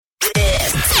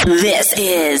This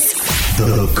is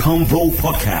the Convo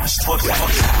podcast.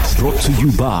 Brought to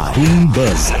you by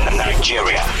Buzz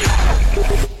Nigeria.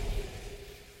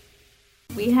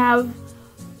 We have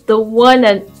the one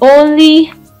and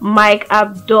only Mike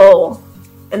Abdul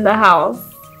in the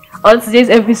house on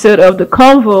today's episode of the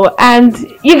Convo. And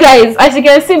you guys, as you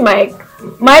can see,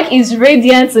 Mike is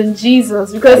radiant in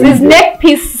Jesus because his neck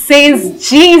piece says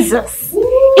Jesus.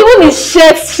 Even his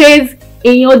shirt says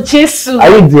in your Jesus.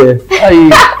 Are you there?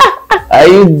 Are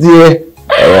you there?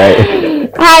 All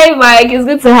right. Hi, Mike. It's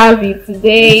good to have you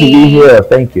today. Good to be here.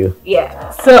 Thank you.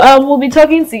 Yeah. So we'll be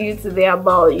talking to you today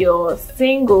about your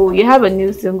single. You have a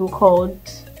new single called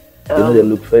You Know They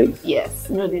Look Face. Yes,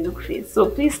 You Know They Look Face. So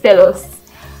please tell us,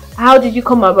 how did you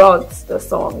come about the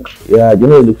song? Yeah, You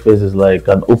Know They Look Face is like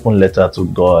an open letter to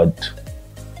God,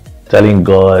 telling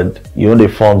God, you know the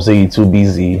form say you're too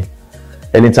busy.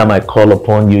 Anytime I call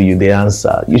upon you, you the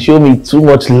answer. You show me too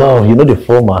much love. You know they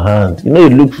form my hand. You know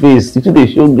you look face. You know they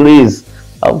show grace.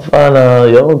 I'm fine.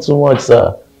 You're not too much,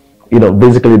 sir. You know,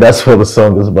 basically that's what the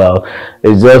song is about.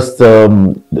 It's just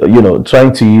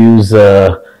trying to use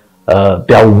the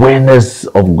awareness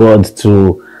of God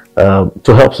to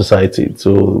help society,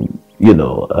 to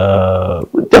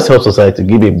just help society,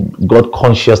 give a God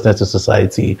consciousness to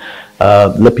society,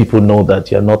 let people know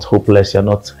that you're not hopeless, you're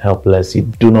not helpless, you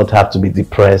do not have to be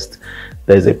depressed.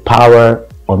 There's a power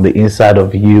on the inside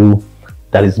of you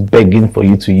that is begging for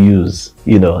you to use,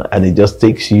 and it just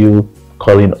takes you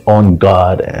calling on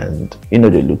God, and they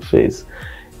look face.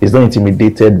 It's not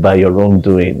intimidated by your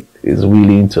wrongdoing, it's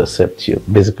willing to accept you.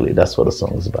 Basically, that's what the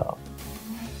song is about.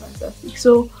 Fantastic.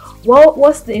 So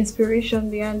what's the inspiration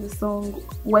behind the song?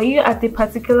 Were you at a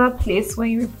particular place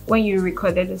when you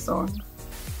recorded the song?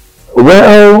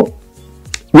 Well,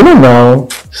 now,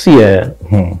 see,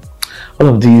 all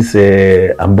of these,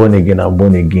 I'm born again,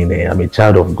 I'm a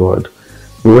child of God.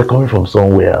 We were coming from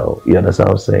somewhere, you understand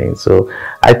what I'm saying? So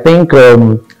I think I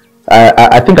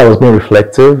was being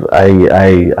reflective.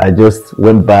 I just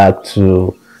went back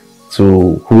to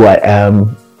who I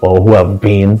am or who I've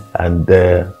been, and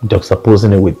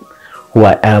juxtaposing it with who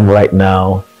I am right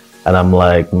now, and I'm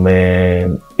like,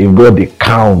 man, if God they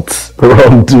count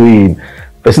wrongdoing,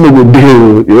 person will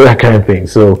do, that kind of thing.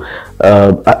 So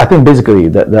I think basically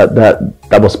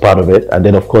that was part of it, and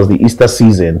then of course the Easter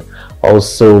season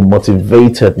also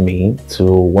motivated me to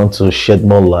want to shed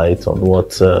more light on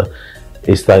what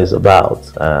Easter is about,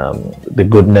 the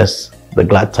goodness, the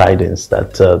glad tidings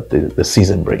that the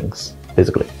season brings,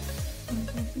 basically.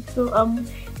 So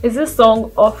is this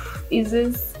song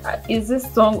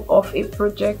of a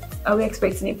project? Are we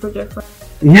expecting a project from?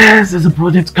 Yes, there's a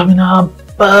project coming up.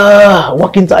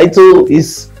 Working title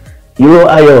is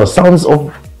Ayo,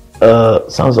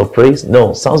 Sounds of Praise.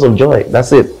 No, Sounds of Joy.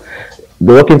 That's it.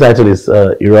 The working title is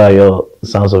Ayo,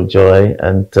 Sounds of Joy,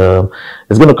 and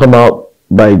it's going to come out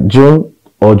by June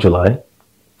or July.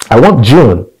 I want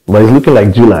June, but it's looking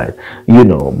like July,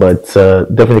 but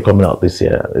definitely coming out this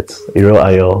year. It's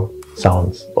Ayo,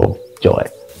 Sounds of Joy.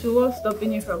 So what's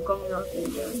stopping you from coming out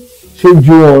in June?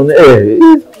 June,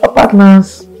 our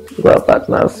partners. Our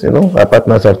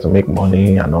partners have to make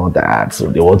money and all that, so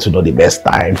they want to know the best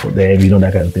time for them,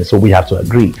 that kind of thing. So we have to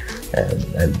agree,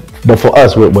 but for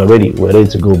us, we're ready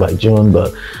to go by June,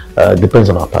 but depends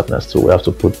on our partners too. We have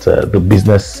to put the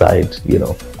business side,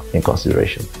 in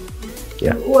consideration.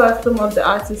 Yeah. Who are some of the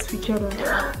artists featured on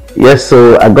that? Yes,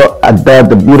 so I got Ada,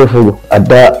 the beautiful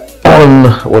Ada,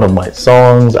 on one of my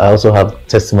songs. I also have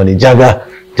Testimony. Jaga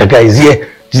is here.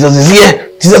 Jesus is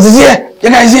here.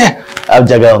 Jaga is here. I have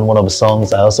Jaga on one of the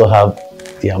songs. I also have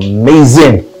the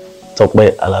amazing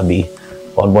Tokwe Alabi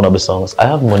on one of the songs. I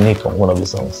have Monique on one of the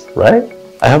songs, right?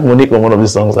 I have Monique on one of the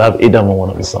songs. I have Adam on one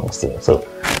of the songs too. So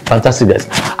fantastic, guys.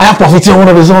 I have Profiti on one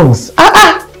of the songs.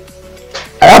 I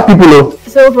have people.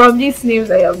 So from these names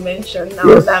I have mentioned now,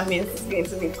 yes, that means it's going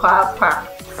to be power.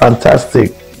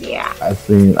 Fantastic. Yeah. I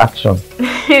see action.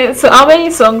 So how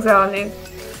many songs are on it?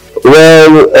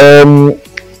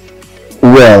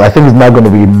 Well, I think it's now going to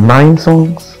be 9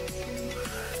 songs.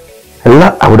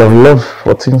 I would have loved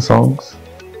 14 songs,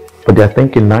 but they're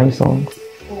thinking 9 songs.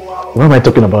 Wow. Why am I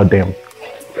talking about them?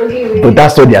 Okay. But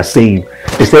that's what they're saying.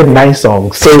 They said 9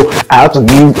 songs, so I have to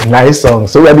give 9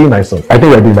 songs. So we're doing 9 songs. I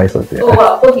think we're doing 9 songs. Yeah. Oh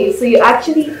wow. Okay, so you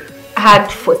actually had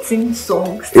 14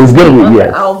 songs. It's going to be, the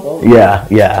album.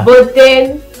 Yeah. But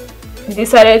then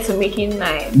decided to make it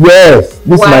 9. Yes,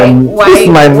 this is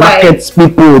my market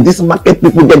people. These market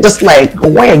people, they're just like,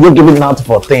 why are you giving out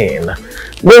 14?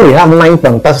 When we have 9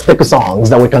 fantastic songs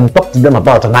that we can talk to them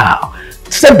about now.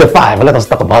 Save the 5 and let us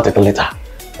talk about it later.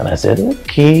 And I said,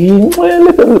 okay, well,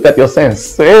 let us look at your sense.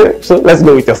 So let's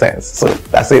go with your sense. So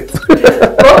that's it.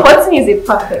 But 14 is a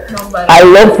perfect number. I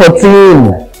love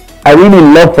 14. I really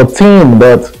love 14,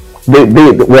 but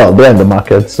they're in the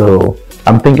market, so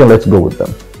I'm thinking let's go with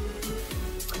them.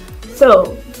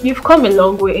 So you've come a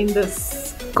long way in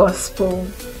this gospel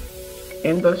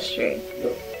industry.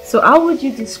 So how would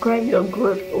you describe your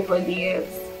growth over the years?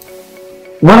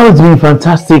 Well, it's been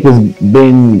fantastic. It's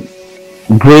been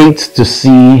great to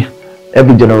see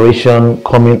every generation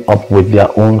coming up with their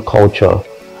own culture.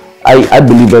 I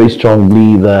believe very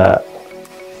strongly that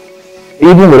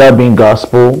even without being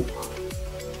gospel,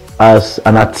 as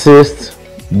an artist,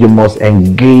 you must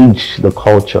engage the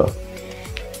culture.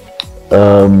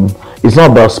 It's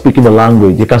not about speaking the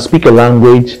language. You can speak a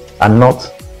language and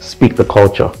not speak the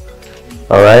culture.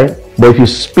 All right? But if you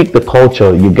speak the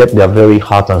culture, you get their very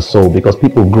heart and soul, because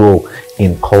people grow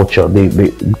in culture.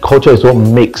 The culture is what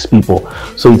makes people.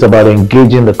 So it's about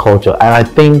engaging the culture. And I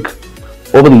think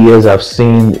over the years, I've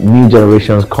seen new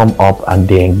generations come up and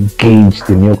they engage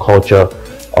the new culture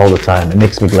all the time. It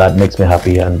makes me glad, makes me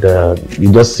happy. And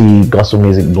you just see gospel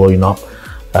music blowing up,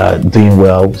 doing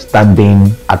well,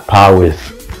 standing at par with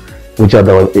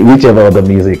whichever other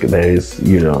music there is,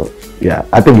 Yeah,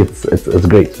 I think it's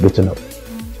great. Good to know.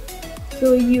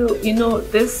 So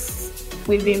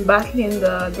we've been battling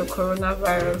the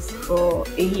coronavirus for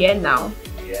a year now.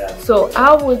 Yeah. So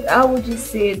how would you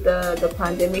say the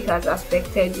pandemic has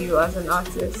affected you as an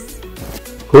artist?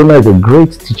 Corona is a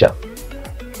great teacher.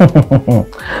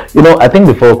 I think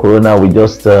before Corona, we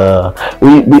just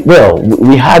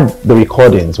we had the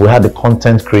recordings, we had the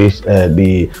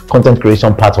content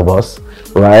creation part of us,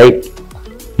 right?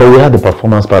 But we had the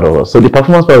performance part of us. So the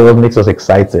performance part of us makes us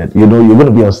excited. You're going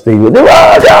to be on stage with,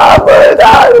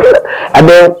 and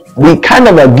then we kind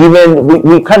of were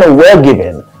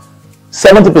given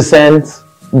 70%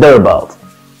 thereabout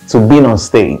to being on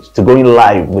stage, to going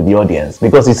live with the audience,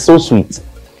 because it's so sweet.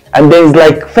 And then it's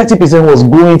like 30% was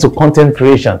going to content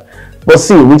creation. But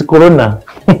see, with Corona,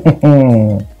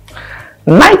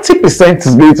 90%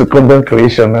 is going to content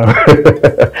creation now.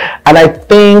 And I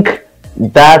think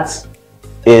that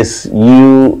is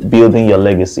you building your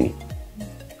legacy.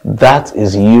 That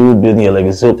is you building your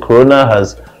legacy. So Corona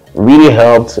has really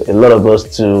helped a lot of us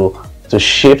to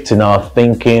shift in our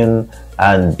thinking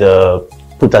and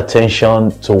put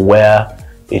attention to where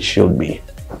it should be.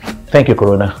 Thank you,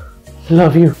 Corona.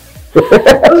 Love you.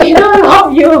 We don't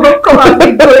love you. Come on,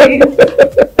 be going.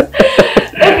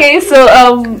 Okay, so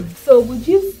would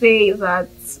you say that,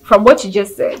 from what you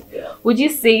just said, would you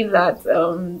say that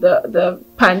the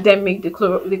pandemic, the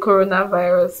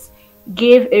coronavirus,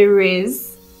 gave a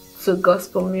raise to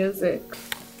gospel music?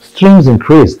 Streams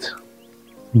increased.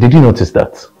 Did you notice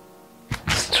that?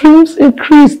 Streams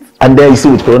increased. And then you see,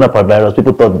 with coronavirus,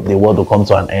 people thought the world would come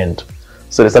to an end.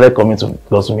 So they started coming to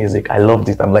gospel music. I loved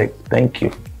it. I'm like, thank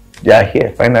you. Yeah,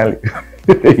 here, finally.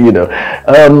 I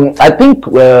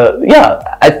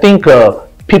think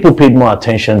people paid more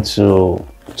attention to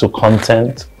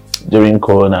content during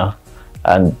Corona,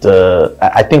 and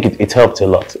I think it helped a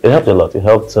lot. It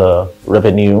helped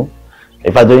revenue.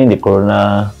 In fact, during the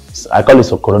Corona, I call it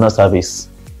a Corona service.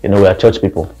 We are church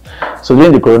people. So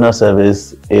during the Corona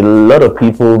service, a lot of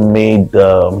people made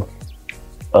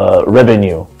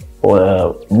revenue,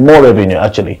 or more revenue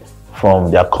actually, from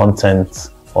their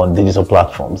content on digital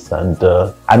platforms, and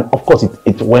of course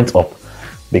it went up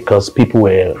because people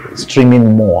were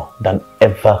streaming more than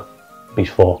ever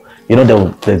before.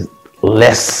 There's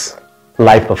less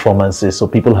live performances, so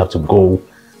people have to go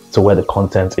to where the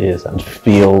content is and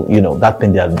feel that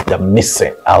thing they're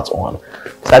missing out on.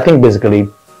 So I think basically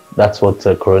that's what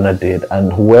Corona did,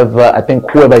 and whoever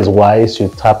is wise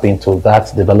should tap into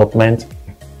that development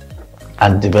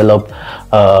and develop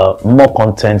more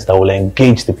content that will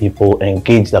engage the people,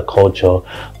 engage the culture,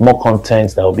 more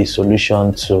content that will be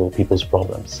solution to people's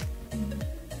problems.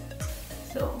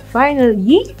 So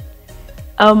finally,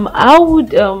 how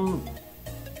would in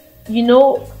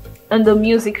the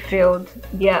music field,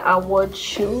 there are award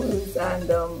shows and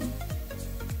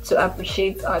to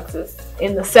appreciate artists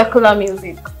in the secular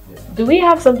music. Do we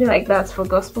have something like that for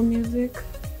gospel music?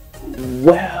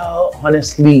 Well,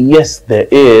 honestly, yes, there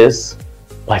is.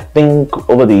 I think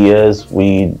over the years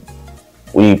we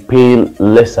pay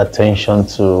less attention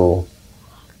to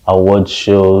award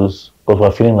shows because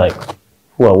we're feeling like,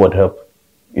 who award help?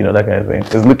 That kind of thing.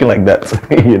 It's looking like that,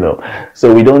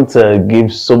 So we don't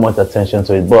give so much attention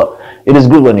to it. But it is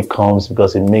good when it comes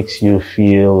because it makes you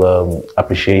feel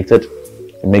appreciated.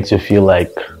 It makes you feel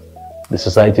like the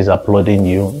society is applauding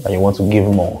you and you want to give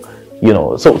more.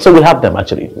 So we have them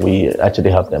actually. We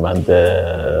actually have them, and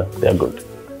they're good.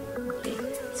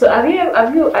 So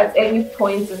have you at any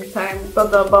point in time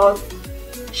thought about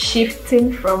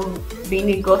shifting from being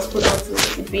a gospel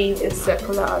artist to being a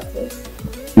secular artist?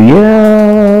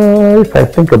 Yeah, if I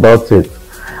think about it,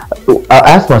 I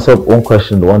asked myself one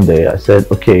question one day. I said,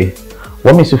 okay,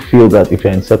 what makes you feel that if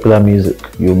you're in secular music,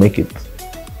 you'll make it?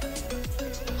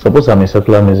 Suppose I'm in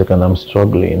secular music and I'm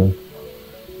struggling,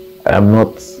 I'm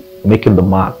not making the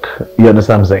mark. You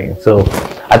understand what I'm saying? So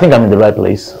I think I'm in the right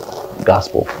place.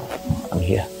 Gospel. I'm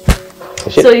here.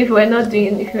 So if you were not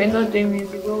doing music,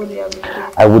 what would you have been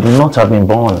doing? I would not have been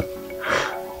born.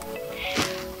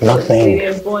 Nothing. So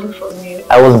you were born for music.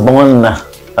 I was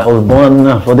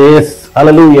born for this.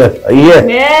 Hallelujah. Yeah.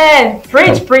 Man,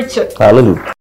 preach it. Hallelujah.